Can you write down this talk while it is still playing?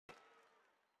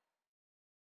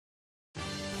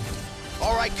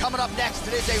right, coming up next,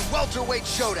 it is a welterweight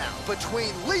showdown between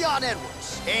Leon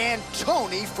Edwards and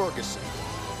Tony Ferguson.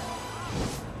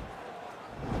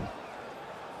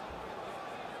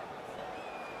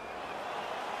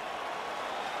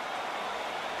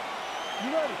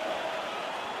 You ready?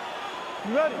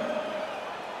 You ready?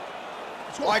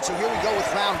 All right, so here we go with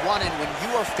round one, and when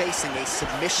you are facing a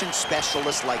submission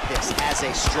specialist like this as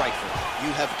a striker,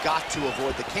 you have got to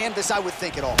avoid the canvas, I would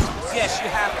think, at all times. Yes, you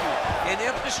have to. And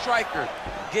if the striker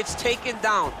gets taken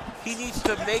down, he needs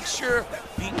to make sure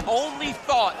the only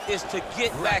thought is to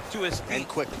get back to his feet. And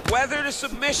quickly. Whether the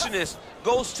submissionist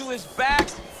goes to his back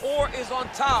or is on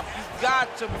top, you've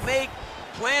got to make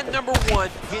plan number one,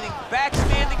 getting back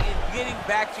standing and getting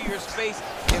back to your space.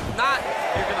 If not,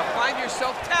 you're going to find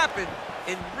yourself tapping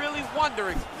and really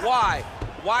wondering why.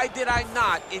 Why did I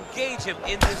not engage him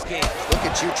in this game? Look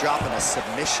at you dropping a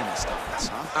submissionist on this,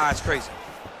 huh? Ah, it's crazy.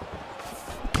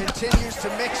 Continues to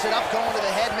mix it up, going to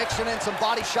the head, mixing in some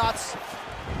body shots.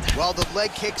 Well, the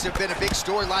leg kicks have been a big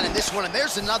storyline in this one, and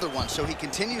there's another one. So he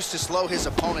continues to slow his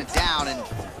opponent down, and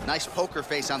nice poker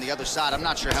face on the other side. I'm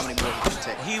not sure how many more he can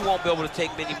take. He won't be able to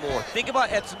take many more. Think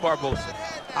about Edson Barboza,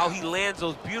 how he lands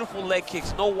those beautiful leg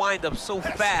kicks, no wind-up, so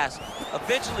fast.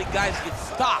 Eventually, guys get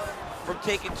stopped from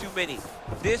taking too many.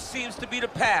 This seems to be the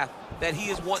path that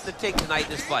he is wanting to take tonight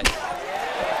in this fight.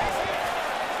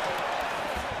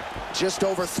 Just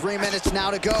over 3 minutes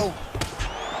now to go.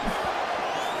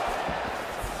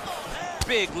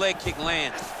 Big leg kick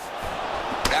lands.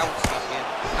 That one stuck in.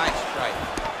 Nice strike.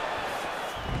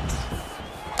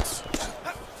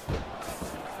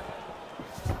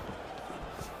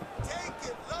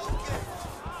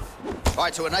 All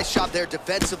right, so a nice shot there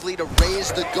defensively to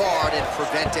raise the guard and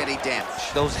prevent any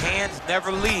damage. Those hands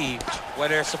never leave where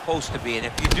they're supposed to be, and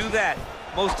if you do that,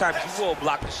 most times you will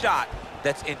block the shot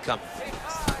that's incoming.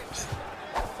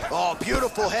 Oh,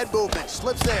 beautiful head movement,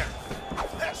 slips there.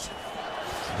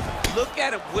 Look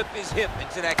at him whip his hip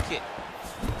into that kick.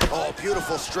 Oh,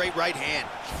 beautiful straight right hand.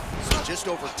 So just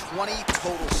over 20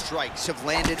 total strikes have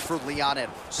landed for Leon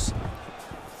Edwards.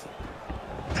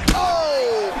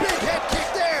 Oh, big head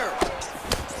kick there.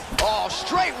 Oh,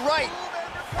 straight right.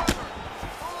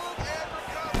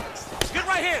 Good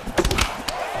right hand.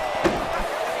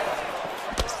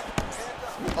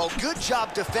 Oh, good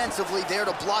job defensively there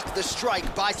to block the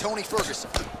strike by Tony Ferguson.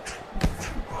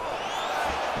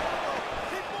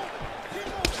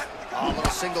 Oh, a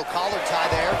little single collar tie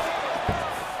there.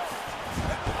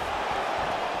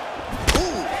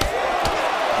 Ooh.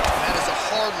 That is a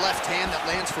hard left hand that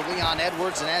lands for Leon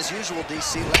Edwards, and as usual,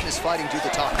 DC, letting his fighting do the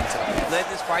talking today.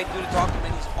 Letting his fight do the talking,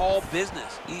 man. He's all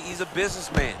business. He's a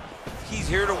businessman. He's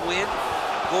here to win,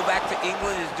 go back to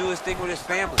England and do his thing with his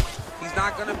family. He's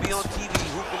not going to be on TV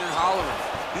hooping and hollering.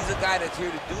 He's a guy that's here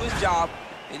to do his job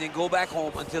and then go back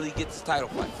home until he gets his title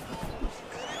fight.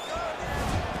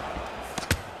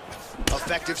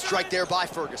 Effective strike there by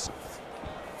Ferguson.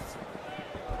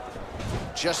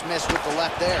 Just missed with the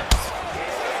left there.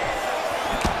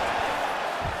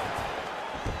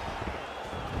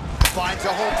 Finds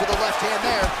a home for the left hand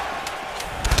there.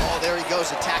 Oh, there he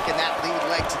goes, attacking that lead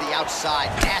leg to the outside.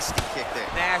 Nasty kick there.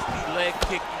 Nasty leg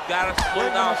kick. You gotta slow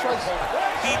down your opponent.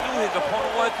 He knew his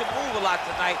opponent wanted to move a lot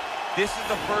tonight. This is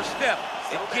the first step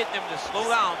in getting him to slow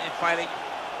down and fighting.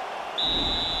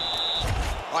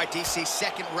 All right, DC,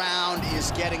 second round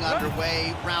is getting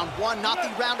underway. Round one, not the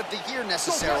round of the year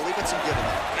necessarily, but some good in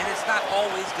there. And it's not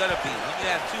always gonna be. When you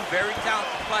have two very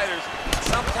talented fighters,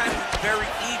 sometimes it's very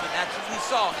even. That's what we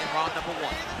saw in round number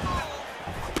one.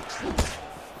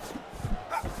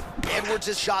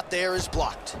 Edwards' shot there is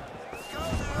blocked.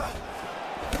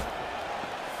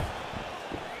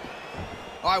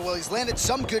 All right, well, he's landed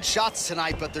some good shots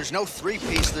tonight, but there's no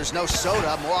three-piece, there's no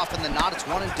soda. More often than not, it's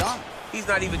one and done. He's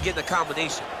not even getting a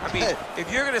combination. I mean,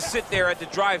 if you're gonna sit there at the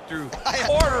drive-thru,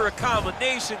 order a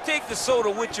combination, take the soda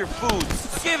with your food,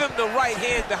 give him the right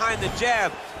hand behind the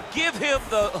jab, give him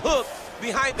the hook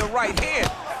behind the right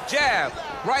hand, jab,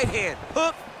 right hand,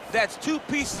 hook. That's 2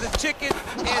 pieces of chicken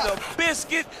and a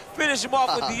biscuit. Finish him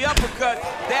off with the uppercut.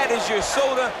 That is your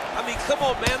soda. I mean, come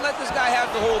on, man. Let this guy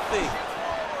have the whole thing.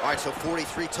 All right, so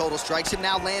 43 total strikes have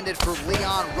now landed for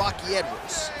Leon Rocky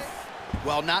Edwards.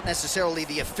 Well, not necessarily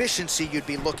the efficiency you'd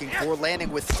be looking for,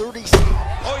 landing with 30. Oh, he's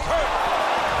hurt.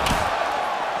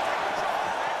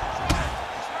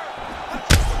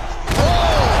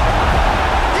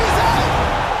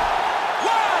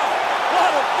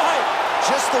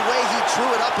 The way he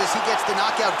drew it up as he gets the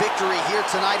knockout victory here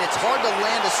tonight, it's hard to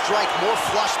land a strike more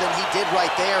flush than he did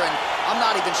right there, and I'm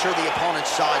not even sure the opponent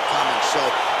saw it coming. So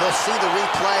he'll see the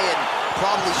replay and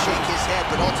probably shake his head,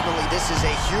 but ultimately this is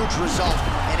a huge result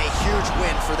and a huge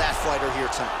win for that fighter here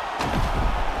tonight.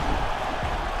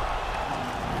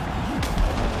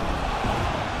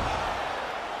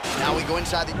 Now we go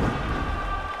inside the...